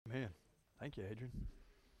Thank you, Adrian.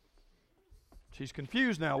 She's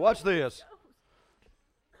confused now. Watch this.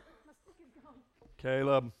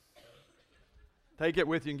 Caleb. Take it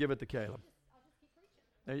with you and give it to Caleb.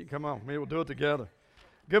 There you come on. We'll do it together.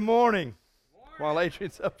 Good morning. While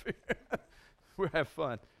Adrian's up here, we'll have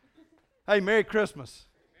fun. Hey, Merry Christmas.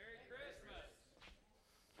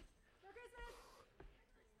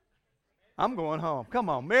 I'm going home. Come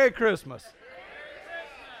on. Merry Christmas.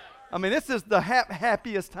 I mean, this is the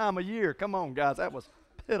happiest time of year. Come on, guys. That was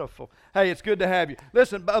pitiful. Hey, it's good to have you.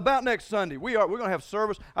 Listen, about next Sunday, we're going to have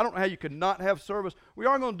service. I don't know how you could not have service. We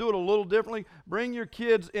are going to do it a little differently. Bring your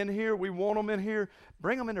kids in here. We want them in here.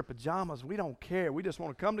 Bring them in their pajamas. We don't care. We just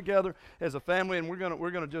want to come together as a family, and we're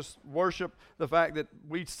going to just worship the fact that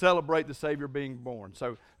we celebrate the Savior being born.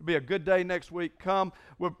 So it'll be a good day next week. Come.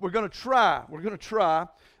 We're going to try. We're going to try.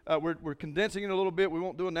 We're condensing it a little bit. We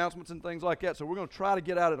won't do announcements and things like that. So we're going to try to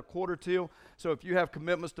get out at a 1:45. So if you have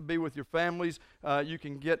commitments to be with your families, you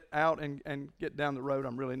can get out and get down the road.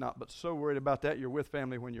 I'm really not, but so worried about that. You're with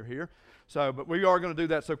family when you're here. So, but we are going to do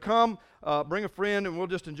that. So come, bring a friend, and we'll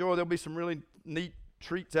just enjoy. There'll be some really neat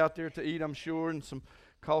treats out there to eat, I'm sure, and some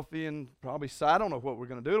coffee and probably I don't know what we're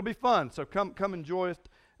going to do. It'll be fun. So come enjoy it.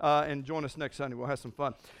 And join us next Sunday. We'll have some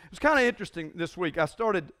fun. It was kind of interesting this week. I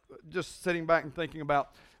started just sitting back and thinking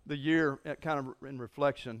about the year kind of in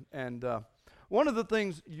reflection. And one of the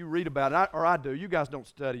things you read about, I do, you guys don't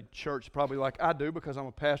study church probably like I do because I'm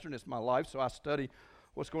a pastor and it's my life, so I study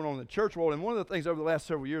what's going on in the church world. And one of the things over the last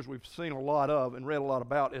several years we've seen a lot of and read a lot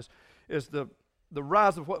about is the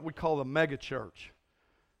rise of what we call the mega church.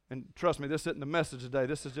 And trust me, this isn't the message today.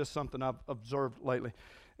 This is just something I've observed lately.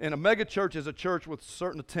 And a mega church is a church with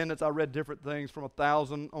certain attendance. I read different things from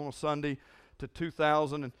 1,000 on a Sunday to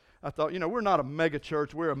 2,000. And I thought, we're not a mega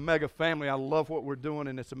church. We're a mega family. I love what we're doing,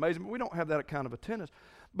 and it's amazing. But we don't have that kind of attendance.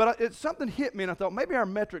 But something hit me, and I thought maybe our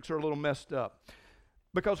metrics are a little messed up.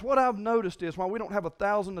 Because what I've noticed is while we don't have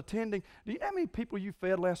 1,000 attending, do you know how many people you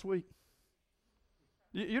fed last week?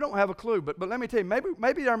 You don't have a clue, but let me tell you,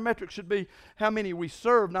 maybe our metric should be how many we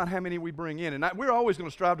serve, not how many we bring in. And we're always going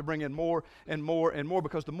to strive to bring in more and more and more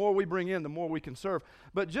because the more we bring in, the more we can serve.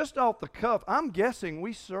 But just off the cuff, I'm guessing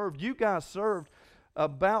you guys served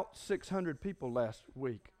about 600 people last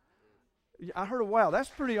week. I heard, wow, that's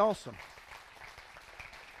pretty awesome.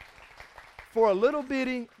 For a little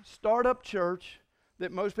bitty startup church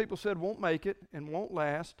that most people said won't make it and won't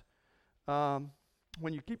last,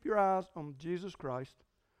 when you keep your eyes on Jesus Christ,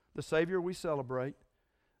 the Savior we celebrate,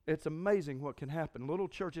 it's amazing what can happen. Little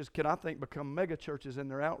churches can, I think, become mega churches in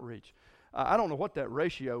their outreach. I don't know what that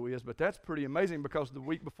ratio is, but that's pretty amazing because the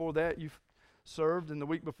week before that you've served, and the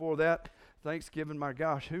week before that, Thanksgiving, my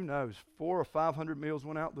gosh, who knows, 400 or 500 meals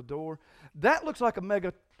went out the door. That looks like a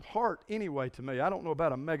mega heart anyway to me. I don't know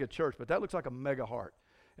about a mega church, but that looks like a mega heart.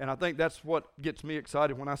 And I think that's what gets me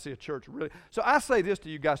excited when I see a church really. So I say this to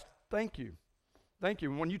you guys, thank you. Thank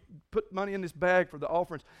you. When you put money in this bag for the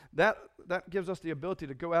offerings, that gives us the ability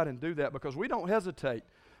to go out and do that because we don't hesitate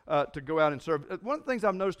to go out and serve. One of the things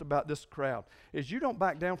I've noticed about this crowd is you don't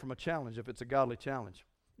back down from a challenge if it's a godly challenge.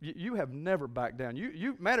 You have never backed down.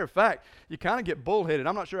 You matter of fact, you kind of get bullheaded.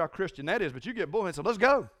 I'm not sure how Christian that is, but you get bullheaded. So let's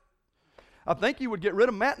go. I think you would get rid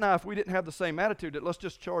of Matt and I if we didn't have the same attitude that let's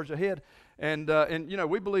just charge ahead. And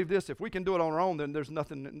we believe this, if we can do it on our own, then there's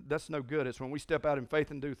nothing, that's no good. It's when we step out in faith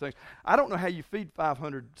and do things. I don't know how you feed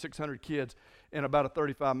 500, 600 kids in about a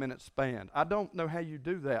 35-minute span. I don't know how you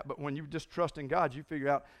do that, but when you just trust in God, you figure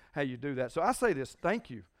out how you do that. So I say this, thank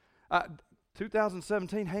you.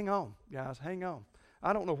 2017, hang on, guys, hang on.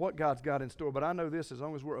 I don't know what God's got in store, but I know this, as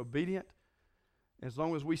long as we're obedient, as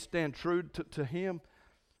long as we stand true to Him,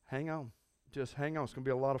 hang on. Just hang on. It's going to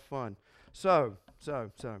be a lot of fun. So it's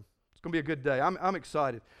going to be a good day. I'm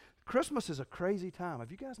excited. Christmas is a crazy time.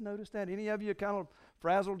 Have you guys noticed that? Any of you kind of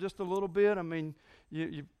frazzled just a little bit? I mean,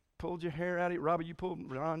 you pulled your hair out. Robbie, you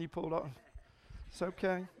pulled. Ron, you pulled off. It's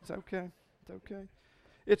okay. It's okay. It's okay.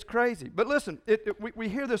 It's crazy. But listen, we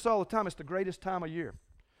hear this all the time. It's the greatest time of year.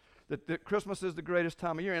 That Christmas is the greatest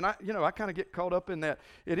time of year. And I kind of get caught up in that.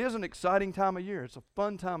 It is an exciting time of year. It's a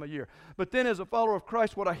fun time of year. But then as a follower of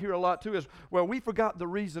Christ, what I hear a lot too is, well, we forgot the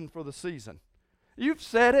reason for the season. You've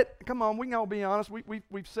said it. Come on, we can all be honest.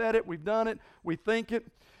 We've said it. We've done it. We think it.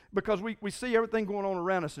 Because we see everything going on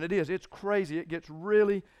around us. And it is. It's crazy. It gets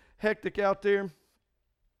really hectic out there.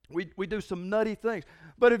 We do some nutty things.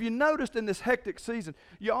 But if you noticed in this hectic season,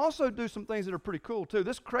 you also do some things that are pretty cool too.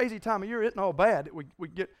 This crazy time of year isn't all bad. We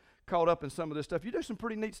get caught up in some of this stuff. You do some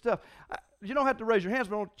pretty neat stuff. You don't have to raise your hands,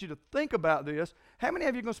 but I want you to think about this. How many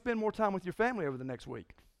of you are going to spend more time with your family over the next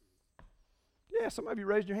week? Yeah, some of you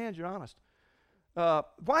raised your hands. You're honest.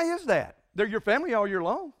 Why is that? They're your family all year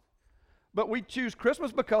long. But we choose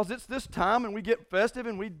Christmas because it's this time and we get festive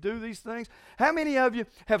and we do these things. How many of you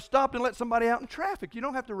have stopped and let somebody out in traffic? You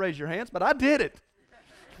don't have to raise your hands, but I did it.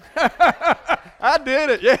 I did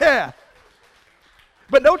it, yeah.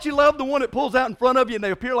 But don't you love the one that pulls out in front of you and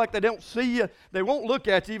they appear like they don't see you? They won't look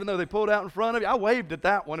at you even though they pulled out in front of you. I waved at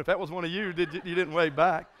that one. If that was one of you, you didn't wave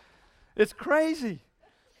back. It's crazy.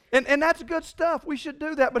 And that's good stuff. We should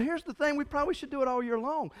do that. But here's the thing. We probably should do it all year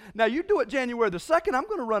long. Now, you do it January the 2nd, I'm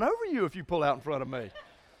going to run over you if you pull out in front of me.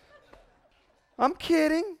 I'm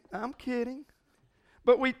kidding.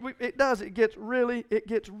 But it gets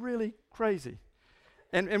really crazy.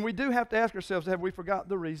 And we do have to ask ourselves, have we forgot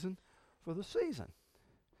the reason for the season?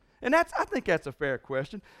 And I think that's a fair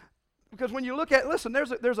question. Because when you look at, listen,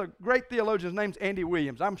 there's a great theologian, his name's Andy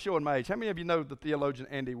Williams. I'm showing my age. How many of you know the theologian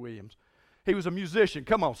Andy Williams? He was a musician.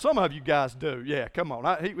 Come on, some of you guys do. Yeah, come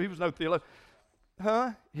on. He was no theologian.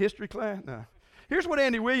 Huh? History class? No. Here's what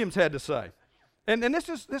Andy Williams had to say. And this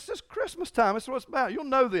is Christmas time. That's what it's about. You'll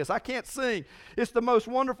know this. I can't sing. It's the most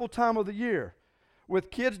wonderful time of the year, with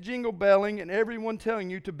kids jingle belling and everyone telling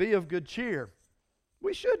you to be of good cheer.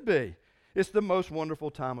 We should be. It's the most wonderful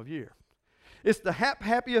time of year. It's the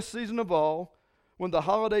happiest season of all, when the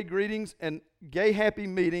holiday greetings and gay happy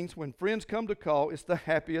meetings, when friends come to call, it's the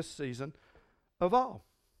happiest season of all.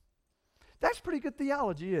 That's pretty good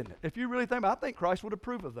theology, isn't it? If you really think about it, I think Christ would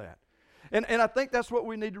approve of that. And I think that's what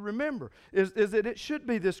we need to remember, is that it should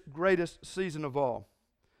be this greatest season of all.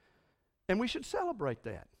 And we should celebrate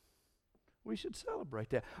that. We should celebrate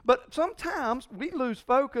that. But sometimes we lose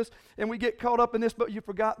focus and we get caught up in this, but you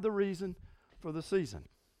forgot the reason for the season.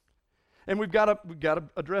 And we've got to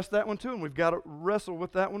address that one too, and we've got to wrestle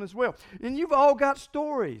with that one as well. And you've all got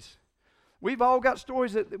stories. We've all got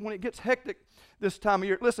stories that when it gets hectic this time of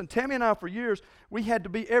year. Listen, Tammy and I, for years, we had to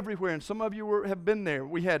be everywhere, and some of you have been there.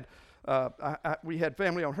 We had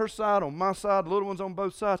family on her side, on my side, little ones on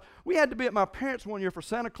both sides. We had to be at my parents' one year for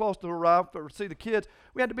Santa Claus to arrive to see the kids.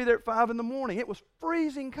 We had to be there at 5 in the morning. It was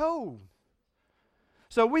freezing cold.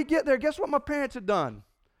 So we get there. Guess what my parents had done?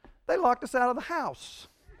 They locked us out of the house.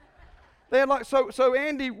 They had so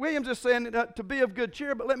Andy Williams is saying to be of good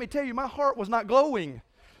cheer, but let me tell you, my heart was not glowing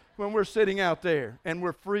when we're sitting out there and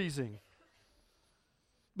we're freezing.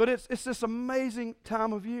 But it's this amazing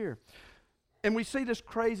time of year. And we see this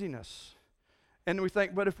craziness. And we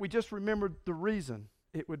think, but if we just remembered the reason,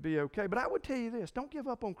 it would be okay. But I would tell you this, don't give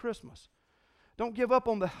up on Christmas. Don't give up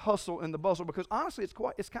on the hustle and the bustle, because honestly,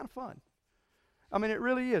 it's kind of fun. I mean, it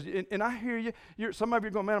really is. And I hear you. Some of you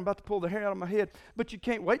are going, man, I'm about to pull the hair out of my head. But you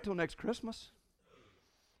can't wait till next Christmas.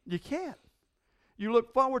 You can't. You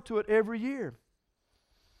look forward to it every year.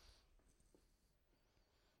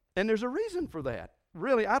 And there's a reason for that.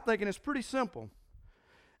 Really, I think, and it's pretty simple.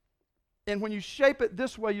 And when you shape it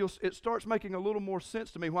this way, it starts making a little more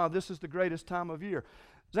sense to me why this is the greatest time of year.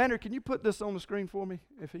 Xander, can you put this on the screen for me,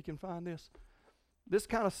 if he can find this? This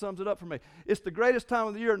kind of sums it up for me. It's the greatest time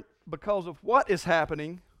of the year because of what is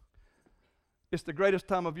happening. It's the greatest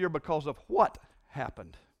time of year because of what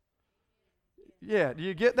happened. Yeah, do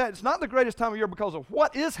you get that? It's not the greatest time of year because of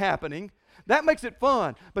what is happening. That makes it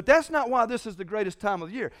fun. But that's not why this is the greatest time of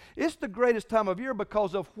the year. It's the greatest time of year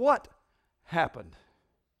because of what happened.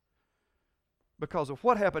 Because of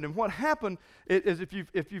what happened. And what happened is if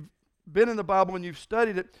you've been in the Bible and you've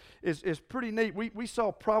studied it, is pretty neat. We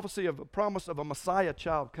saw prophecy of a promise of a Messiah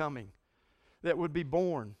child coming that would be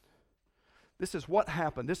born. This is what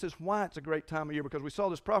happened. This is why it's a great time of year, because we saw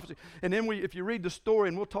this prophecy. And then if you read the story,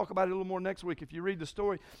 and we'll talk about it a little more next week, if you read the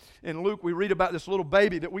story in Luke, we read about this little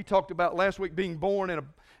baby that we talked about last week being born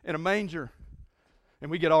in a manger.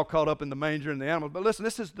 And we get all caught up in the manger and the animals. But listen,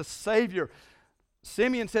 this is the Savior.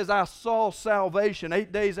 Simeon says, I saw salvation.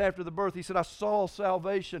 8 days after the birth, he said, I saw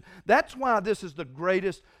salvation. That's why this is the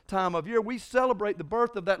greatest time of year. We celebrate the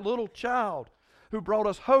birth of that little child who brought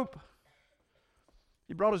us hope.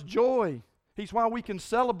 He brought us joy. He's why we can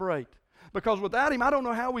celebrate. Because without him, I don't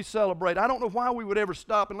know how we celebrate. I don't know why we would ever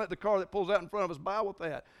stop and let the car that pulls out in front of us by with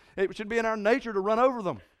that. It should be in our nature to run over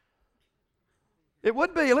them. It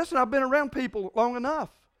would be. Listen, I've been around people long enough.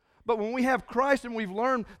 But when we have Christ and we've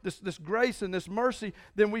learned this grace and this mercy,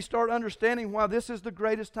 then we start understanding why this is the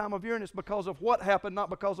greatest time of year, and it's because of what happened, not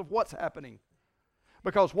because of what's happening.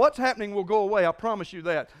 Because what's happening will go away, I promise you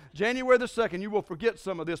that. January the 2nd, you will forget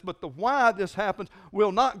some of this, but the why this happens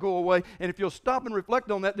will not go away. And if you'll stop and reflect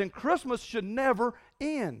on that, then Christmas should never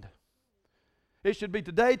end. It should be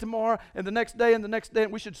today, tomorrow, and the next day, and the next day.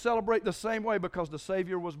 And we should celebrate the same way because the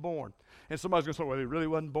Savior was born. And somebody's going to say, well, he really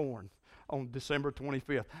wasn't born on December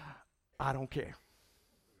 25th. I don't care.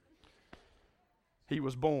 He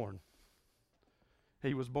was born.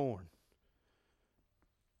 He was born.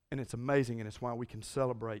 And it's amazing, and it's why we can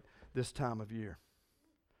celebrate this time of year.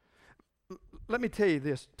 Let me tell you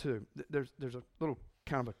this, too. There's a little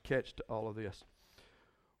kind of a catch to all of this.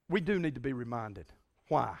 We do need to be reminded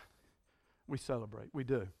why we celebrate. We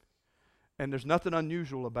do. And there's nothing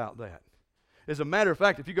unusual about that. As a matter of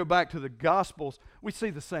fact, if you go back to the Gospels, we see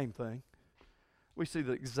the same thing. We see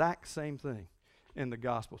the exact same thing in the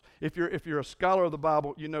Gospels. If you're a scholar of the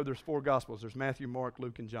Bible, you know there's 4 Gospels. There's Matthew, Mark,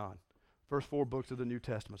 Luke, and John. First 4 books of the New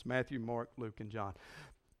Testament. Matthew, Mark, Luke, and John.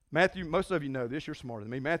 Matthew, most of you know this, you're smarter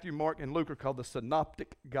than me. Matthew, Mark, and Luke are called the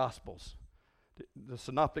Synoptic Gospels. The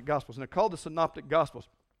Synoptic Gospels. And they're called the Synoptic Gospels.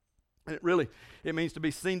 And it means to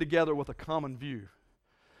be seen together with a common view.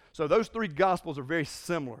 So those 3 Gospels are very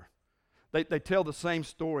similar. They tell the same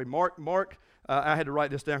story. Mark, I had to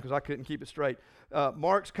write this down because I couldn't keep it straight.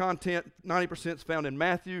 Mark's content, 90% is found in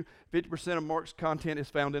Matthew. 50% of Mark's content is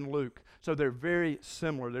found in Luke. So they're very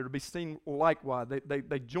similar. They're to be seen likewise.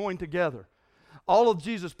 They join together. All of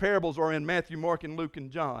Jesus' parables are in Matthew, Mark, and Luke, and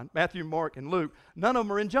John. Matthew, Mark, and Luke. None of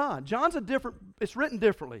them are in John. John's it's written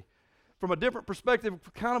differently, from a different perspective,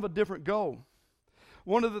 kind of a different goal.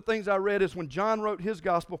 One of the things I read is when John wrote his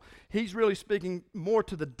gospel, he's really speaking more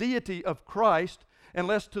to the deity of Christ and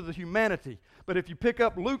less to the humanity. But if you pick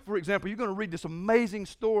up Luke, for example, you're going to read this amazing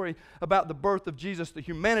story about the birth of Jesus, the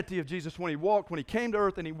humanity of Jesus when he came to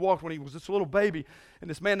earth and he walked when he was this little baby. And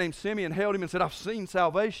this man named Simeon held him and said, I've seen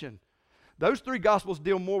salvation. Those 3 Gospels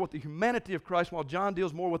deal more with the humanity of Christ, while John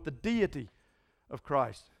deals more with the deity of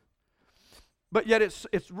Christ. But yet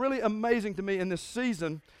it's really amazing to me in this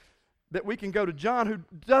season that we can go to John, who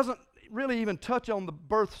doesn't really even touch on the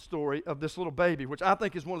birth story of this little baby, which I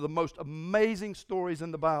think is one of the most amazing stories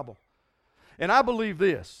in the Bible. And I believe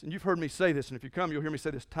this, and you've heard me say this, and if you come, you'll hear me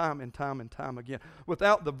say this time and time and time again.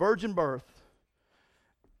 Without the virgin birth,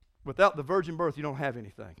 you don't have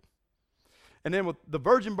anything. And then with the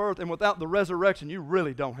virgin birth and without the resurrection, you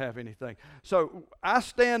really don't have anything. So I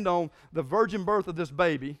stand on the virgin birth of this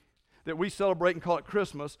baby that we celebrate and call it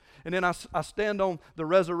Christmas, and then I stand on the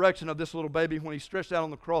resurrection of this little baby when he stretched out on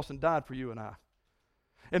the cross and died for you and I.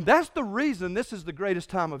 And that's the reason this is the greatest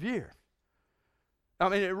time of year. I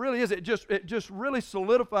mean, it really is. It just really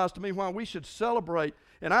solidifies to me why we should celebrate,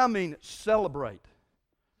 and I mean celebrate.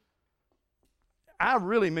 I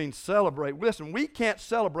really mean celebrate. Listen, we can't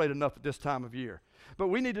celebrate enough at this time of year, but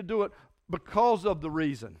we need to do it because of the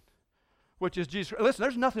reason, which is Jesus. Listen,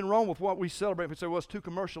 there's nothing wrong with what we celebrate. If we say, well, it's too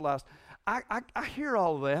commercialized. I hear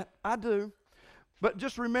all of that. I do. But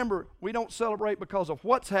just remember, we don't celebrate because of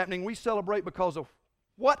what's happening. We celebrate because of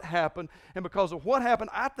what happened. And because of what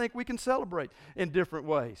happened, I think we can celebrate in different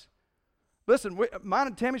ways. Listen, mine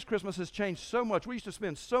and Tammy's Christmas has changed so much. We used to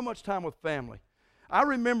spend so much time with family. I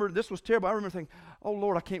remember, this was terrible. I remember thinking, oh,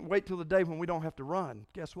 Lord, I can't wait till the day when we don't have to run.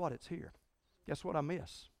 Guess what? It's here. Guess what I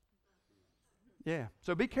miss? Yeah.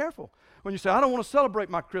 So be careful when you say, I don't want to celebrate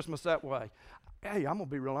my Christmas that way. Hey, I'm going to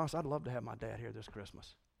be real honest. I'd love to have my dad here this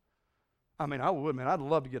Christmas. I mean, I would, man. I'd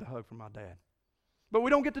love to get a hug from my dad. But we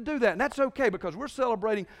don't get to do that, and that's okay because we're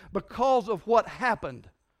celebrating because of what happened.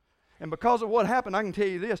 And because of what happened, I can tell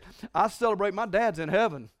you this. I celebrate my dad's in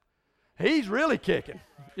heaven. He's really kicking.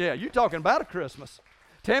 Yeah, you're talking about a Christmas.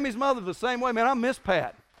 Tammy's mother's the same way, man. I miss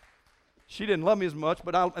Pat. She didn't love me as much,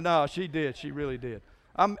 but no, she did. She really did.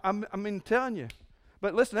 I'm telling you.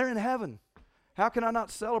 But listen, they're in heaven. How can I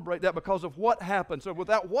not celebrate that because of what happened? So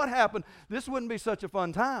without what happened, this wouldn't be such a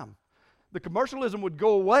fun time. The commercialism would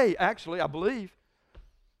go away, actually, I believe.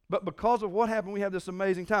 But because of what happened, we have this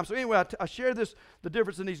amazing time. So anyway, I share the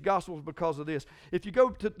difference in these Gospels because of this. If you go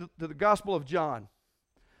to the Gospel of John,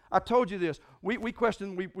 I told you this. We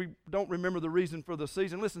question, we don't remember the reason for the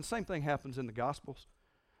season. Listen, same thing happens in the Gospels.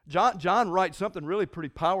 John writes something really pretty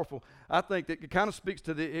powerful. I think that it kind of speaks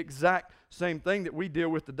to the exact same thing that we deal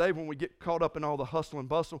with today when we get caught up in all the hustle and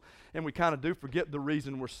bustle, and we kind of do forget the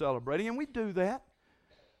reason we're celebrating, and we do that.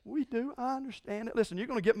 We do. I understand it. Listen, you're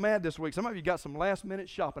going to get mad this week. Some of you got some last-minute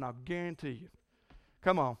shopping, I'll guarantee you.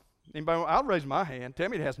 Come on. Anybody? I'll raise my hand.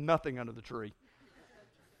 Tammy has nothing under the tree.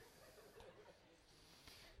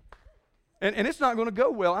 And it's not going to go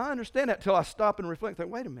well. I understand that till I stop and reflect and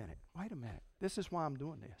think, wait a minute. This is why I'm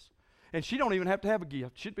doing this. And she don't even have to have a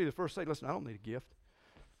gift. She'd be the first to say, listen, I don't need a gift.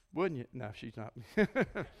 Wouldn't you? No, she's not.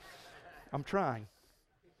 I'm trying.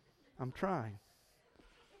 I'm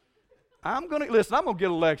going to get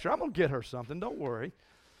a lecture. I'm going to get her something. Don't worry.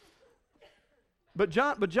 But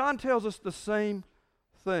John tells us the same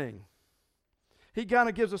thing. He kind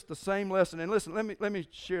of gives us the same lesson. And listen, let me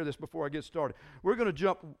share this before I get started. We're going to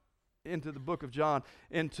jump into the book of John,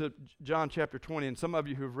 into John chapter 20. And some of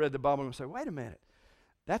you who have read the Bible will say, wait a minute,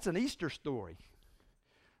 that's an Easter story.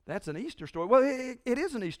 That's an Easter story. Well, it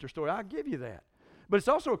is an Easter story. I'll give you that. But it's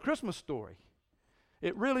also a Christmas story.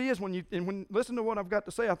 It really is. When listen to what I've got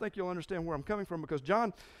to say, I think you'll understand where I'm coming from, because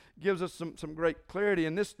John gives us some great clarity.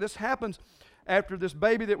 And this happens after this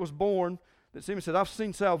baby that was born, that Simeon said, I've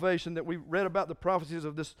seen salvation, that we read about the prophecies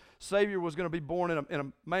of this Savior was going to be born in a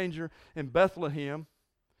manger in Bethlehem.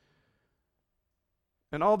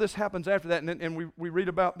 And all this happens after that. And we read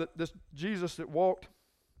about this Jesus that walked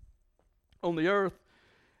on the earth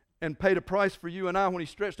and paid a price for you and I when he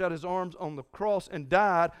stretched out his arms on the cross and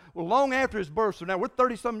died. Well, long after his birth, so now we're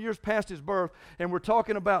 30-some years past his birth, and we're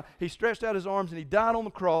talking about he stretched out his arms and he died on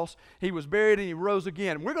the cross, he was buried, and he rose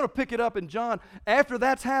again. And we're going to pick it up in John after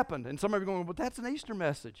that's happened. And some of you are going, but that's an Easter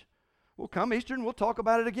message. Well, come Easter and we'll talk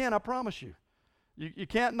about it again, I promise you. You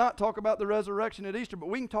can't not talk about the resurrection at Easter, but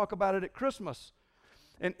we can talk about it at Christmas.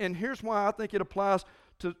 And here's why I think it applies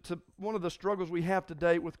to one of the struggles we have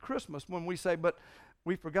today with Christmas, when we say, but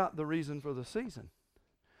we forgot the reason for the season.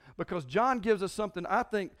 Because John gives us something, I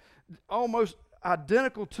think, almost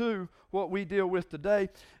identical to what we deal with today.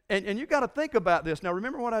 And you got to think about this. Now,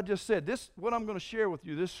 remember what I just said. What I'm going to share with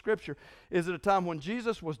you, this scripture, is at a time when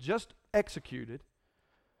Jesus was just executed.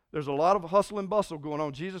 There's a lot of hustle and bustle going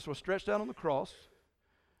on. Jesus was stretched out on the cross.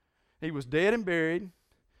 He was dead and buried.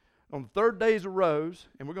 On the third day, he arose,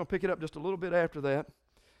 and we're going to pick it up just a little bit after that.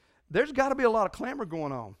 There's got to be a lot of clamor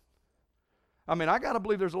going on. I mean, I got to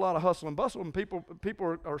believe there's a lot of hustle and bustle, and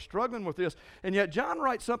people are struggling with this. And yet John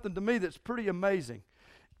writes something to me that's pretty amazing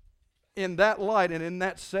in that light and in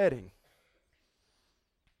that setting.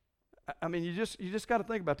 I mean, you just got to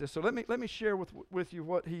think about this. So let me share with you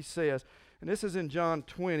what he says. And this is in John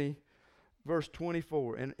 20, verse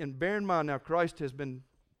 24. And bear in mind now, Christ has been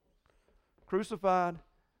crucified,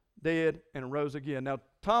 dead, and rose again. Now,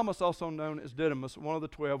 Thomas, also known as Didymus, one of the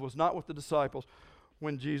 12, was not with the disciples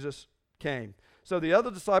when Jesus came. So the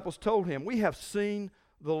other disciples told him, we have seen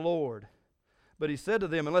the Lord. But he said to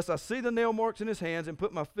them, unless I see the nail marks in his hands and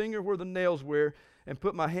put my finger where the nails were and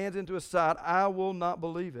put my hands into his side, I will not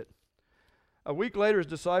believe it. A week later, his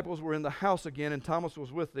disciples were in the house again, and Thomas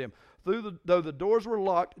was with them. Though the doors were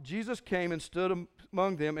locked, Jesus came and stood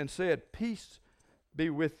among them and said, peace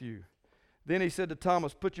be with you. Then he said to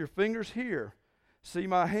Thomas, put your fingers here. See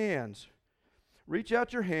my hands. Reach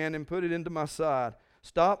out your hand and put it into my side.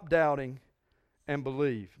 Stop doubting and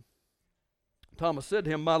believe. Thomas said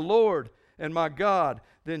to him, my Lord and my God.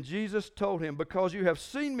 Then Jesus told him, because you have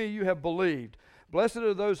seen me, you have believed. Blessed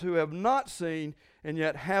are those who have not seen and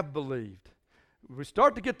yet have believed. We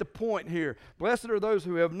start to get the point here. Blessed are those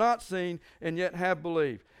who have not seen and yet have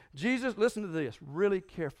believed. Jesus, listen to this really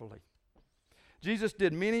carefully. Jesus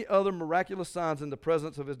did many other miraculous signs in the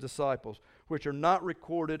presence of his disciples, which are not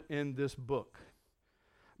recorded in this book.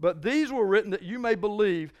 But these were written that you may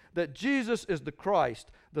believe that Jesus is the Christ,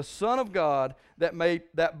 the Son of God, that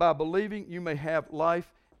by believing you may have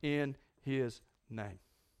life in his name.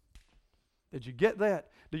 Did you get that?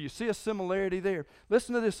 Do you see a similarity there?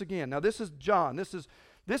 Listen to this again. Now, this is John. This is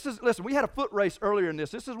listen, we had a foot race earlier in this.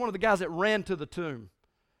 This is one of the guys that ran to the tomb.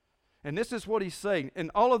 And this is what he's saying. In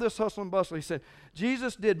all of this hustle and bustle, he said,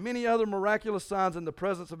 Jesus did many other miraculous signs in the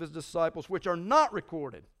presence of his disciples, which are not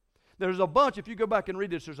recorded. There's a bunch, if you go back and read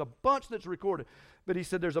this, there's a bunch that's recorded. But he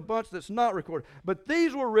said there's a bunch that's not recorded. But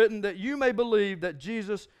these were written that you may believe that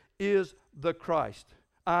Jesus is the Christ,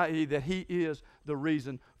 i.e. that he is the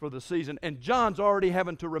reason for the season. And John's already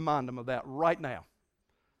having to remind them of that right now.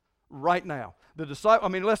 Right now.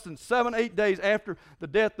 Less than 7-8 days after the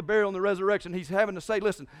death, the burial, and the resurrection, he's having to say,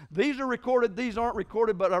 listen, these are recorded, these aren't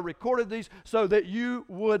recorded, but I recorded these so that you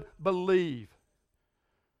would believe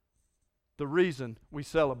the reason we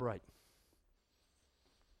celebrate.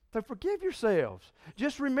 So forgive yourselves.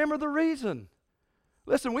 Just remember the reason.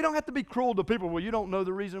 Listen, we don't have to be cruel to people. Well, you don't know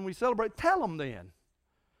the reason we celebrate. Tell them then.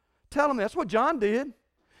 Tell them. That's what John did.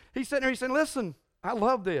 He's sitting there, he's saying, listen, I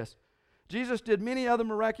love this. Jesus did many other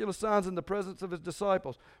miraculous signs in the presence of his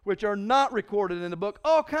disciples, which are not recorded in the book.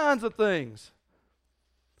 All kinds of things.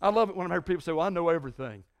 I love it when I hear people say, well, I know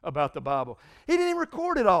everything about the Bible. He didn't even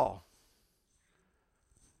record it all.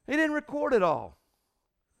 He didn't record it all.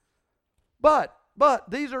 But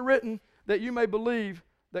these are written that you may believe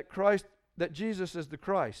that Jesus is the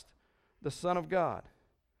Christ, the Son of God,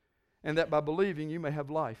 and that by believing you may have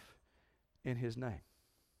life in his name.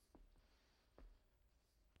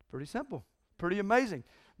 Pretty simple, pretty amazing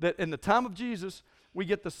that in the time of Jesus, we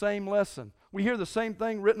get the same lesson. We hear the same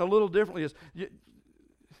thing written a little differently,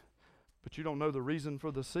 but you don't know the reason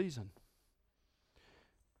for the season.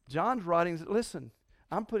 John's writings, listen,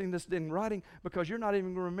 I'm putting this in writing because you're not even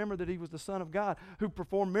going to remember that he was the Son of God who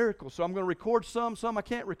performed miracles. So I'm going to record some I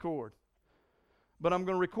can't record. But I'm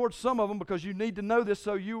going to record some of them because you need to know this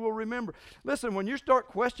so you will remember. Listen, when you start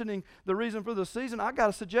questioning the reason for the season, I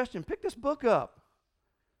got a suggestion. Pick this book up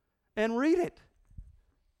and read it.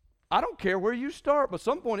 I don't care where you start, but at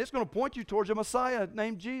some point it's going to point you towards a Messiah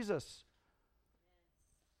named Jesus.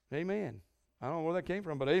 Amen. I don't know where that came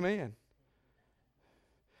from, but amen.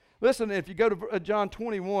 Listen, if you go to John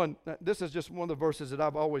 21, this is just one of the verses that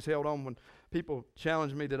I've always held on when people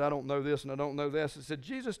challenge me that I don't know this and I don't know this. It said,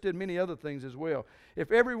 Jesus did many other things as well.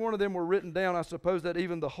 If every one of them were written down, I suppose that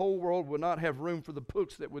even the whole world would not have room for the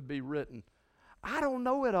books that would be written. I don't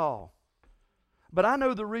know it all, but I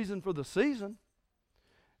know the reason for the season,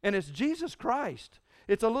 and it's Jesus Christ.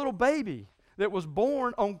 It's a little baby that was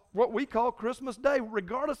born on what we call Christmas Day,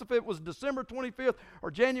 regardless if it was December 25th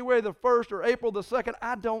or January the 1st or April the 2nd.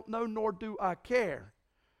 I don't know, nor do I care.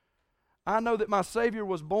 I know that my Savior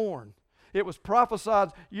was born. It was prophesied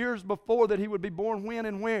years before that he would be born when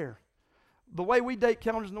and where. The way we date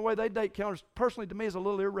calendars and the way they date calendars, personally to me, is a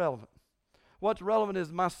little irrelevant. What's relevant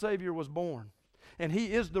is my Savior was born. And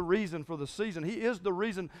he is the reason for the season. He is the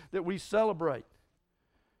reason that we celebrate.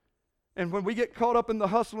 And when we get caught up in the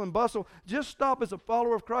hustle and bustle, just stop as a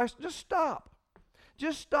follower of Christ. Just stop.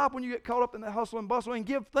 Just stop when you get caught up in the hustle and bustle and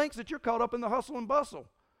give thanks that you're caught up in the hustle and bustle.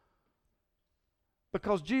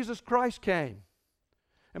 Because Jesus Christ came.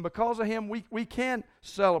 And because of him, we can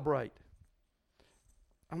celebrate.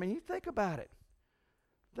 I mean, you think about it.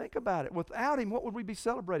 Think about it. Without him, what would we be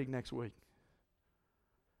celebrating next week?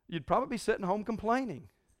 You'd probably be sitting home complaining.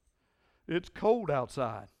 It's cold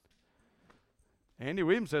outside. Andy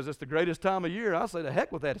Williams says it's the greatest time of year. I say, the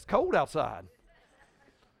heck with that. It's cold outside.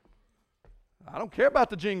 I don't care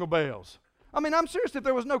about the jingle bells. I mean, I'm serious. If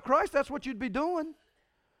there was no Christ, that's what you'd be doing.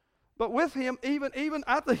 But with him, even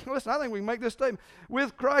I think we can make this statement.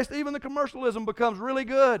 With Christ, even the commercialism becomes really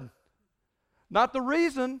good. Not the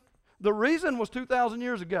reason. The reason was 2,000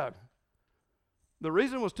 years ago. The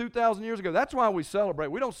reason was 2,000 years ago. That's why we celebrate.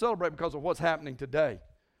 We don't celebrate because of what's happening today.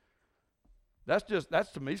 That's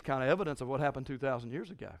to me is kind of evidence of what happened 2,000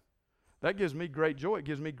 years ago. That gives me great joy. It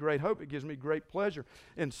gives me great hope. It gives me great pleasure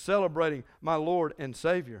in celebrating my Lord and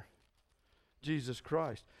Savior, Jesus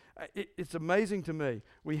Christ. It's amazing to me.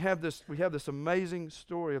 We have this amazing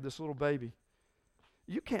story of this little baby.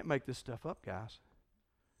 You can't make this stuff up, guys.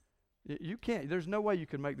 You can't. There's no way you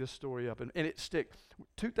can make this story up. And it stick.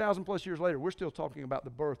 2,000 plus years later, we're still talking about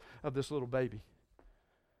the birth of this little baby.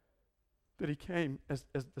 That he came as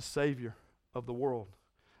the Savior of the world.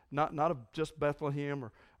 Not of just Bethlehem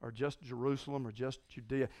or just Jerusalem or just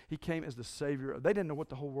Judea. He came as the Savior. They didn't know what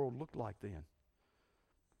the whole world looked like then.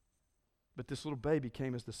 But this little baby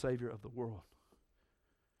came as the Savior of the world.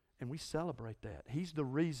 And we celebrate that. He's the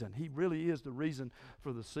reason. He really is the reason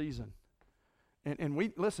for the season. And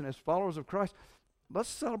we, listen, as followers of Christ, let's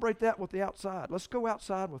celebrate that with the outside. Let's go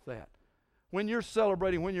outside with that. When you're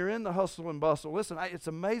celebrating, when you're in the hustle and bustle, listen, it's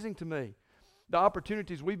amazing to me the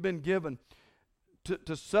opportunities we've been given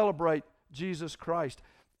to celebrate Jesus Christ.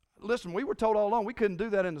 Listen, we were told all along we couldn't do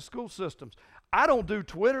that in the school systems. I don't do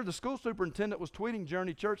Twitter. The school superintendent was tweeting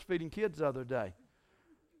Journey Church feeding kids the other day.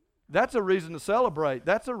 That's a reason to celebrate.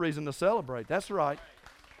 That's a reason to celebrate. That's right.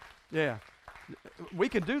 Yeah. We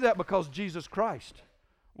can do that because Jesus Christ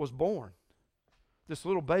was born. This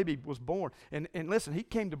little baby was born. And listen, he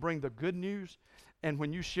came to bring the good news. And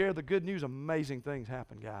when you share the good news, amazing things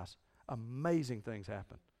happen, guys. Amazing things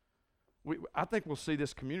happen. I think we'll see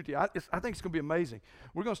this community. I think it's going to be amazing.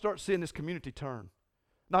 We're going to start seeing this community turn.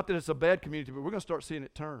 Not that it's a bad community, but we're going to start seeing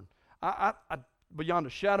it turn. Beyond a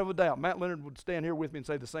shadow of a doubt, Matt Leonard would stand here with me and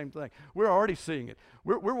say the same thing. We're already seeing it.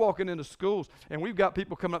 We're walking into schools, and we've got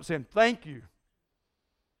people coming up saying, thank you.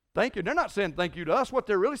 Thank you. They're not saying thank you to us. What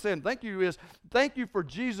they're really saying thank you is, thank you for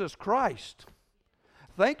Jesus Christ.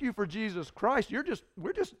 Thank you for Jesus Christ.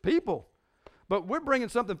 We're just people. But we're bringing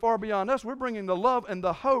something far beyond us. We're bringing the love and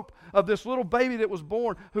the hope of this little baby that was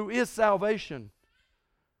born who is salvation.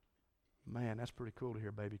 Man, that's pretty cool to hear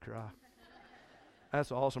a baby cry. That's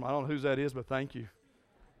awesome. I don't know whose that is, but thank you.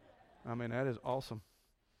 I mean, that is awesome.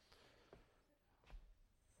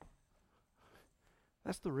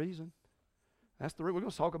 That's the reason. We're going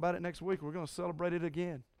to talk about it next week. We're going to celebrate it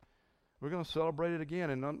again. We're going to celebrate it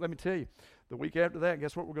again. And let me tell you, the week after that,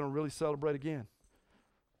 guess what we're going to really celebrate again?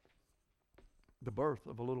 The birth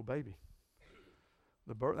of a little baby.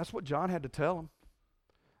 The birth. That's what John had to tell him.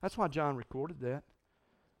 That's why John recorded that.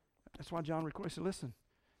 That's why John recorded. He said, listen,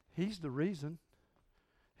 he's the reason.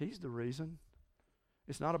 He's the reason.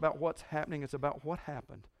 It's not about what's happening. It's about what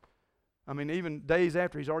happened. I mean, even days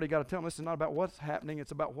after, he's already got to tell them, this is not about what's happening.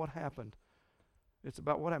 It's about what happened. It's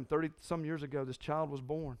about what happened. 30-some years ago, this child was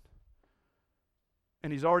born.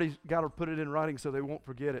 And he's already got to put it in writing so they won't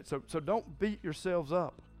forget it. So don't beat yourselves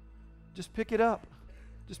up. Just pick it up.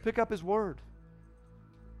 Just pick up his word.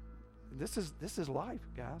 This is life,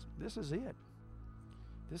 guys. This is it.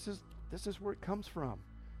 This is where it comes from.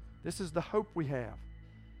 This is the hope we have.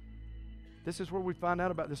 This is where we find out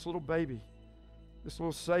about this little baby, this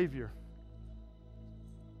little Savior,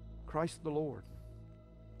 Christ the Lord.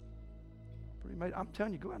 Pretty amazing. I'm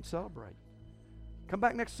telling you, go out and celebrate. Come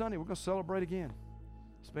back next Sunday. We're going to celebrate again.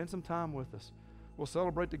 Spend some time with us. We'll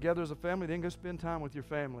celebrate together as a family, then go spend time with your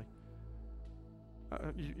family.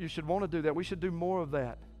 You should want to do that. We should do more of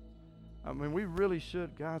that. I mean, we really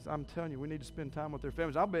should. Guys, I'm telling you, we need to spend time with their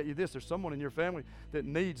families. I'll bet you this, there's someone in your family that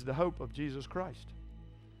needs the hope of Jesus Christ.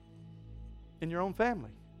 In your own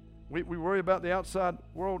family. We worry about the outside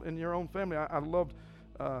world in your own family. I loved,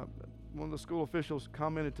 one of the school officials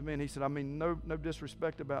commented to me, and he said, I mean, no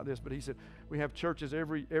disrespect about this, but he said, we have churches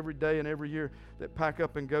every day and every year that pack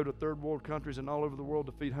up and go to third world countries and all over the world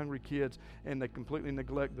to feed hungry kids, and they completely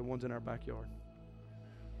neglect the ones in our backyard.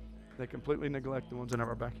 They completely neglect the ones in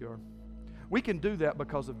our backyard. We can do that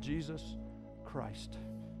because of Jesus Christ,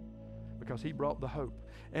 because he brought the hope.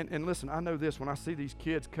 And listen, I know this, when I see these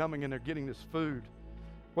kids coming and they're getting this food,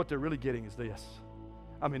 what they're really getting is this.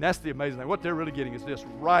 I mean, that's the amazing thing. What they're really getting is this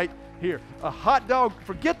right here. A hot dog,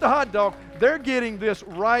 forget the hot dog, they're getting this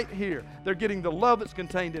right here. They're getting the love that's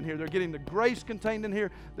contained in here. They're getting the grace contained in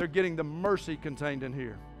here. They're getting the mercy contained in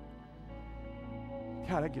here.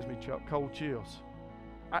 God, that gives me cold chills.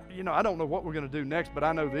 I don't know what we're going to do next, but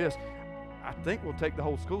I know this. I think we'll take the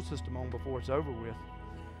whole school system on before it's over with.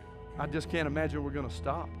 I just can't imagine we're going to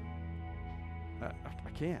stop. I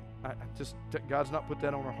can't. God's not put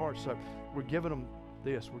that on our hearts. So we're giving them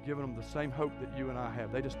this. We're giving them the same hope that you and I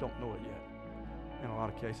have. They just don't know it yet in a lot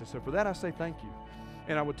of cases. So for that, I say thank you.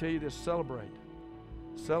 And I would tell you this, celebrate.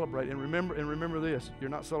 Celebrate. And remember this, you're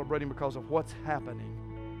not celebrating because of what's happening.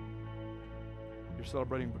 You're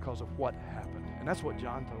celebrating because of what happened. And that's what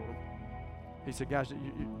John told them. He said, guys,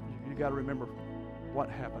 you got to remember what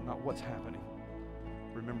happened, not what's happening.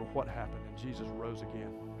 Remember what happened. And Jesus rose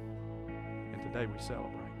again. And today we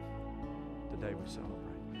celebrate. Today we celebrate.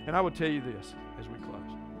 And I would tell you this as we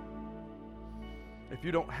close. If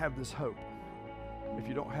you don't have this hope,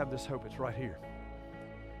 it's right here.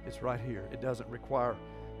 It's right here. It doesn't require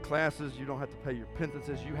classes. You don't have to pay your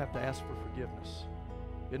penances. You have to ask for forgiveness.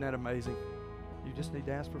 Isn't that amazing? You just need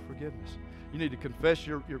to ask for forgiveness. You need to confess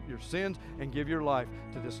your sins and give your life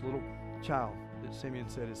to this little child that Simeon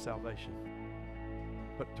said is salvation.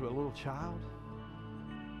 But to a little child,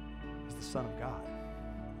 he's the Son of God.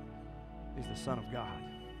 He's the Son of God.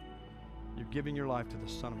 You're giving your life to the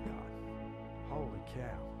Son of God. Holy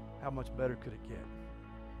cow. How much better could it get?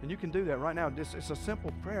 And you can do that right now. It's a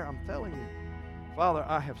simple prayer, I'm telling you. Father,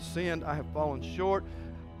 I have sinned. I have fallen short.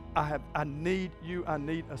 I need you. I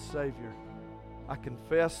need a Savior. I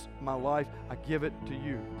confess my life. I give it to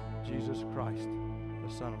you, Jesus Christ,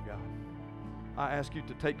 the Son of God. I ask you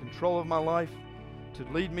to take control of my life, to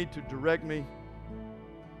lead me, to direct me.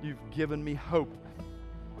 You've given me hope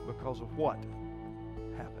because of what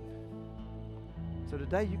happened. So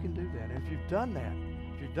today you can do that. And if you've done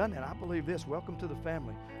that, I believe this. Welcome to the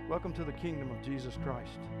family. Welcome to the kingdom of Jesus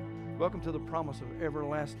Christ. Welcome to the promise of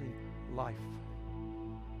everlasting life.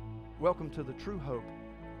 Welcome to the true hope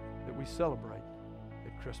that we celebrate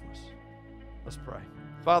at Christmas. Let's pray.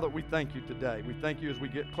 Father, we thank you today. We thank you as we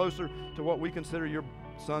get closer to what we consider your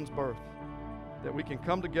Son's birth, that we can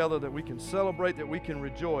come together, that we can celebrate, that we can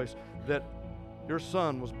rejoice that your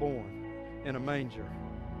Son was born in a manger,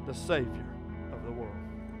 the Savior of the world.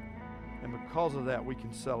 And because of that, we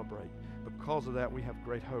can celebrate. Because of that, we have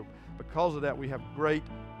great hope. Because of that, we have great,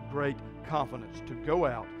 great confidence to go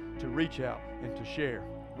out, to reach out, and to share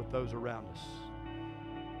with those around us.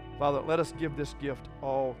 Father, let us give this gift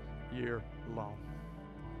all year long.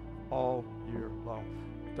 All year long.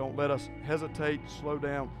 Don't let us hesitate, slow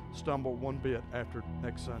down, stumble one bit after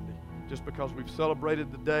next Sunday. Just because we've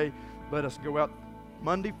celebrated the day, let us go out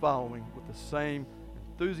Monday following with the same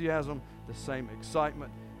enthusiasm, the same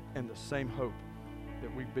excitement, and the same hope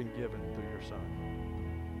that we've been given through your Son.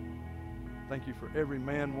 Thank you for every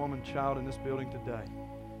man, woman, child in this building today,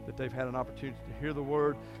 that they've had an opportunity to hear the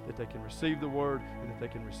word, that they can receive the word, and that they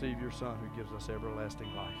can receive your Son who gives us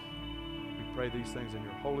everlasting life. We pray these things in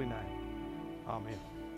your holy name. Amen.